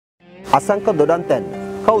Asanka Dodantenna.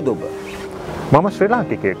 කවුද ඔබ? මම ශ්‍රී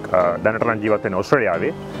ලාංකිකයෙක්. දැනට නම් ජීවත් වෙන්නේ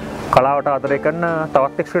ඕස්ට්‍රේලියාවේ. කලාවට ආදරය කරන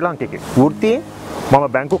තවත් එක් ශ්‍රී ලාංකිකයෙක්. වෘත්තියෙන් මම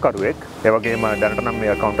බැංකුකරුවෙක්. ඒ වගේම දැනට නම්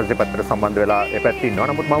මේ අකවුන්ටන්සි පැත්තට සම්බන්ධ වෙලා ඒ පැත්තේ ඉන්නවා.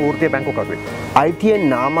 නමුත් මම වෘත්තීය බැංකුකරුවෙක්. ITN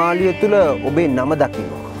නාමාලිය තුල ඔබේ නම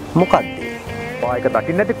දකින්නවා. මොකක්ද? ඒක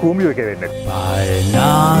දකින්න නැති කූඹියෝ එක වෙන්නේ.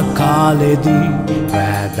 පායනා කාලෙදී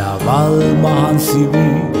වැදවල් මහන්සි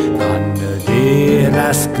වී කන්න දේ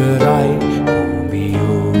රැස් කරයි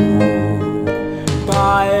කූඹියෝ.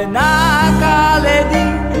 පායනා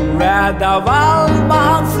කාලෙදී වැදවල්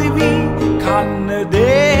මහන්සි වී කන්න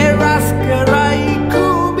දේ රැස් කරයි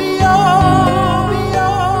කූඹියෝ.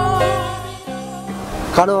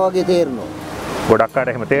 කනවා වගේ තේරෙනවා. ගොඩක් අය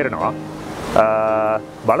එහෙම තේරෙනවා.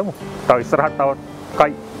 බලමු. තව ඉස්සරහට තව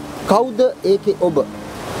කයි. කවුද ඒකේ ඔබ?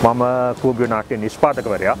 මම කූඹියෝ නාට්‍ය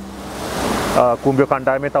නිෂ්පාදකවරයා. කූඹියෝ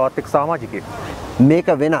කණ්ඩායමේ තවත් එක් සමාජිකයෙක්. මේක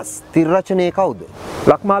වෙනස්. තිර රචනයේ කවුද?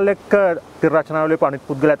 ලක්මාල් එක්ක තිර රචනාවල අනිත්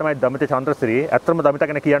පුද්ගලයා තමයි දමිත චන්ද්‍රසිරි. ඇත්තටම දමිත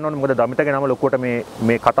ගැන කියන්න ඕනේ මොකද දමිතගේ නම ලොකුවට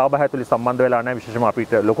මේ කතාබහ ඇතුලේ සම්බන්ධ වෙලා නැහැ. විශේෂයෙන්ම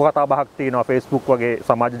අපිට ලොකු කතාබහක් තියෙනවා Facebook වගේ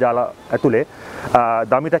සමාජ ජාල ඇතුලේ.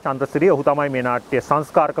 දමිත චන්ද්‍රසිරි ඔහු තමයි මේ නාට්‍ය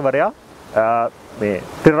සංස්කාරකවරයා. මේ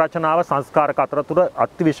තිර රචනාව සංස්කාරක අතරතුර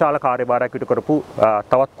අතිවිශාල කාර්යභාරයක් ඉටු කරපු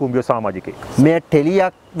තවත් කූඹියෝ සමාජිකයෙක්. මේ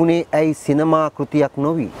ටෙලියක් වුණේ ඇයි සිනමා කෘතියක්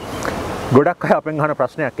නොවි? ගොඩක් අය අපෙන් අහන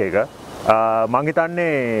ප්‍රශ්නයක් ඒක. මං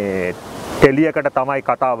හිතන්නේ ටෙලියකට තමයි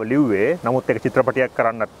කතාව ලිව්වේ. නමුත් ඒක චිත්‍රපටයක්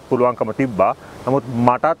කරන්න පුළුවන්කම තිබ්බා. නමුත්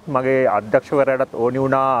මටත් මගේ අධ්‍යක්ෂකවරයාටත් ඕනි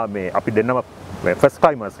වුණා මේ අපි දෙන්නම ෆස්ට්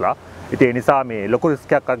ටයිමර්ස්ලා. ඉතින් ඒ නිසා මේ ලොකු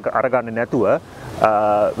රිස්ක් එකක් අරගන්නේ නැතුව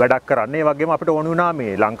වැඩක් කරන්න. ඒ වගේම අපිට ඕන වුණා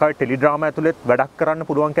මේ ලංකාවේ ටෙලි ඩ්‍රාමා ඇතුළෙත් වැඩක් කරන්න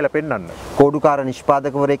පුළුවන් කියලා පෙන්වන්න. කෝඩුකාර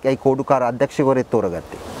නිෂ්පාදකවරයෙක් ඇයි කෝඩුකාර අධ්‍යක්ෂකවරයෙක්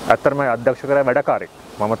තෝරගත්තේ? ඇත්තටම අධ්‍යක්ෂකවරයා වැඩකාරයෙක්.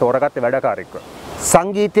 මම තෝරගත්තේ වැඩකාරයෙක්ව.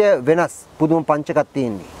 සංගීතය වෙනස් පුදුම පංචකක්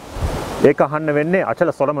තියෙන්නේ. ඒක අහන්න වෙන්නේ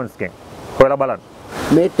අචල සොලමන්ස්ගෙන්. හොයලා බලන්න.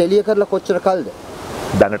 මේ ටෙලිය කරලා කොච්චර කල්ද?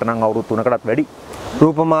 දැනට නම් අවුරුදු 3කටත් වැඩි.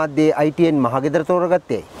 රූප මාධ්‍යයේ ITN මහගෙදර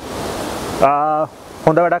තෝරගත්තේ.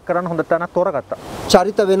 හොඳ වැඩක් කරන්න හොඳ තැනක් තෝරගත්තා.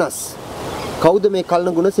 චරිත වෙනස්. කවුද මේ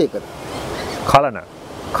කලන ගුණසේකර?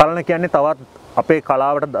 කලන කියන්නේ තවත් අපේ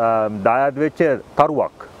කලාවට දායාද වෙච්ච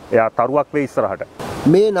තරුවක්. එයා තරුවක් වෙයි ඉස්සරහට.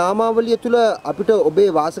 මේ නාමාවලිය තුල අපිට ඔබේ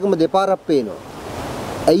වාසකම දෙපාරක් පේනවා.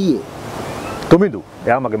 ඇයි ඒ? තුමිදු.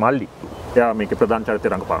 එයා මගේ මල්ලි. එයා මේකේ ප්‍රධාන චරිතය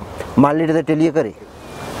රඟපාන. මල්ලිටද ටෙලිය කරේ?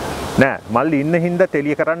 නෑ මල්ලි ඉන්න හින්දා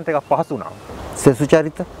ටෙලිය කරන්න ටිකක් පහසු වුණා. සෙසු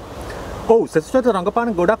චරිත? ඔව් සෙසු චරිත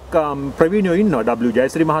රඟපාන ගොඩක් ප්‍රවීණයෝ ඉන්නවා. W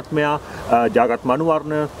ජයශ්‍රී මහත්මයා, ජාගත්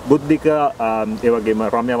මනුවර්ණ, බුද්ධික, ඒ වගේම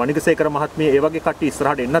රම්‍යා වනිගසේකර මහත්මිය, ඒ වගේ කට්ටිය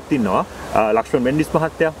ඉස්සරහට එන්නත් ඉන්නවා. ලක්ෂ්මන් මෙන්ඩිස්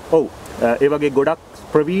මහත්තයා. ඔව්. ඒ වගේ ගොඩක්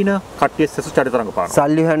ප්‍රවීණ කට්ටිය සෙසු චරිත රඟපානවා.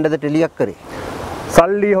 සල්ලි හොයන්නද ටෙලියක් කරේ?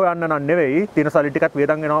 සල්ලි හොයන්න නම් නෙවෙයි. තියෙන සල්ලි ටිකත්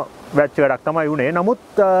වේදන් වෙනවා වැච්ච වැඩක් තමයි උනේ. නමුත්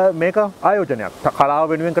මේක ආයෝජනයක්. කලාව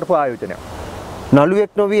වෙනුවෙන් කරපු ආයෝජනයක්.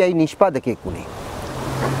 නළුවෙක් නොවි ඇයි නිෂ්පාදකයෙක් වුණේ?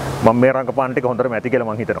 මම මේ රංගපාන ටික හොඳටම ඇති කියලා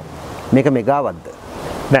මං හිතනවා. මේක මෙගාවත්ද?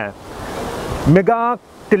 නෑ. මෙගා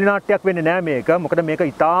ටෙලිනාට්‍යයක් වෙන්නේ නෑ මේක. මොකද මේක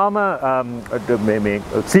ඊටාම මේ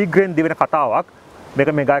සීග්‍රෙන් දිවෙන කතාවක්. මේක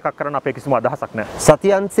මෙගා එකක් කරන්න අපේ කිසිම අදහසක් නෑ.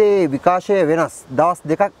 සතියන්සේ විකාශය වෙනස්. දවස්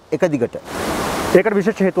දෙකක් එක දිගට. ඒකට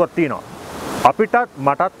විශේෂ හේතුවක් තියෙනවා. අපිටත්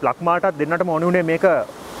මටත් ලක්මාටත් දෙන්නටම ඕනේ උනේ මේක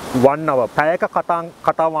 1 hour පැයක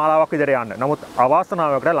කතා මාලාවක් විතර යන්න. නමුත්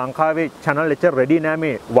අවාසනාවකට ලංකාවේ channel එක ready නෑ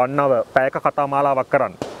මේ 1 hour පැයක කතා මාලාවක්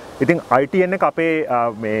කරන්න. ඉතින් ITN එක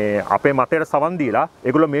අපේ මතයට සවන් දීලා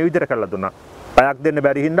ඒගොල්ලෝ මේ විදිහට කරලා දුන්නා. පැයක් දෙන්න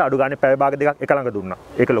බැරි හින්දා අඩු ගානේ පැය භාග දෙකක් එක ළඟ දුන්නා.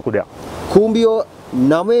 ඒක ලොකු දෙයක්. කූඹියෝ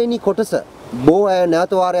 9 වෙනි කොටස බොහෝ අය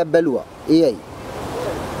නැවත වාරයක් බැලුවා. ඒ ඇයි?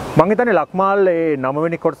 මං හිතන්නේ ලක්මාල් ඒ 9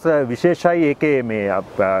 වෙනි කොටස විශේෂයි. ඒකේ මේ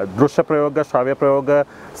දෘශ්‍ය ප්‍රයෝග, ශ්‍රව්‍ය ප්‍රයෝග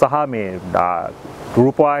සහ මේ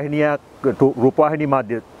රූපවාහිනී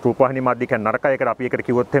මාධ්‍ය කියන්නේ නරකයි. ඒකට අපි ඒකට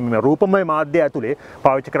කිව්වොත් මේ රූපමය මාධ්‍ය ඇතුලේ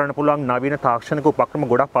පාවිච්චි කරන්න පුළුවන් නවීන තාක්ෂණික උපක්‍රම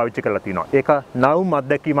ගොඩක් පාවිච්චි කරලා තිනවා. ඒක නවුම්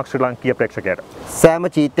අත්දැකීමක් ශ්‍රී ලාංකීය ප්‍රේක්ෂකයාට. සෑම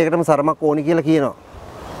චීත්තයකටම සරමක් ඕනි කියලා කියනවා.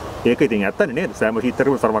 ඒක ඉතින් ඇත්තනේ නේද? සෑම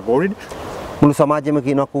චීත්තයකටම සරමක් ඕනිනේ. මුළු සමාජෙම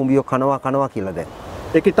කියනවා කූඹියෝ කනවා කියලා දැන්.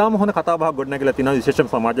 ඒක ඉතාම හොඳ කතාබහක් ගොඩනැගිලා තිනවා විශේෂම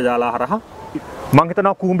සමාජ ජාලා හරහා. මම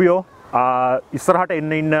හිතනවා කූඹියෝ ඉස්සරහට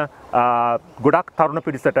ඉන්න ගොඩක් තරුණ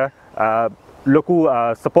පිරිසට ලොකු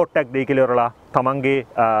සපෝට් එකක් දෙයි කියලා ඉවරලා තමන්ගේ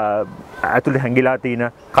ඇතුළේ හැංගිලා තියෙන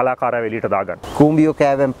කලාකාරයව එළියට දාගන්න. කූඹියෝ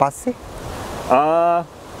කෑවෙන් පස්සේ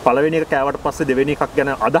පළවෙනි එක කෑවට පස්සේ දෙවෙනි එකක්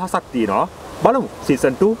ගැන අදහසක් තියෙනවා. බලමු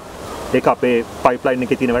සීසන් 2 ඒක අපේ පයිප්ලයින්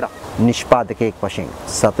එකේ තියෙන වැඩක්. නිෂ්පාදකයෙක් වශයෙන්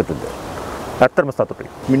සතුටුද? ඇත්තටම සතුටුයි.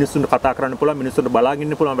 මිනිස්සුන්ට කතා කරන්න පුළුවන්, මිනිස්සුන්ට බලාගෙන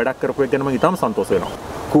ඉන්න පුළුවන් වැඩක් කරපු එක ගැන මම ඉතාම සන්තෝෂ වෙනවා.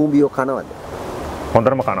 කූඹියෝ කනවද?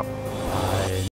 හොඳටම කනවා.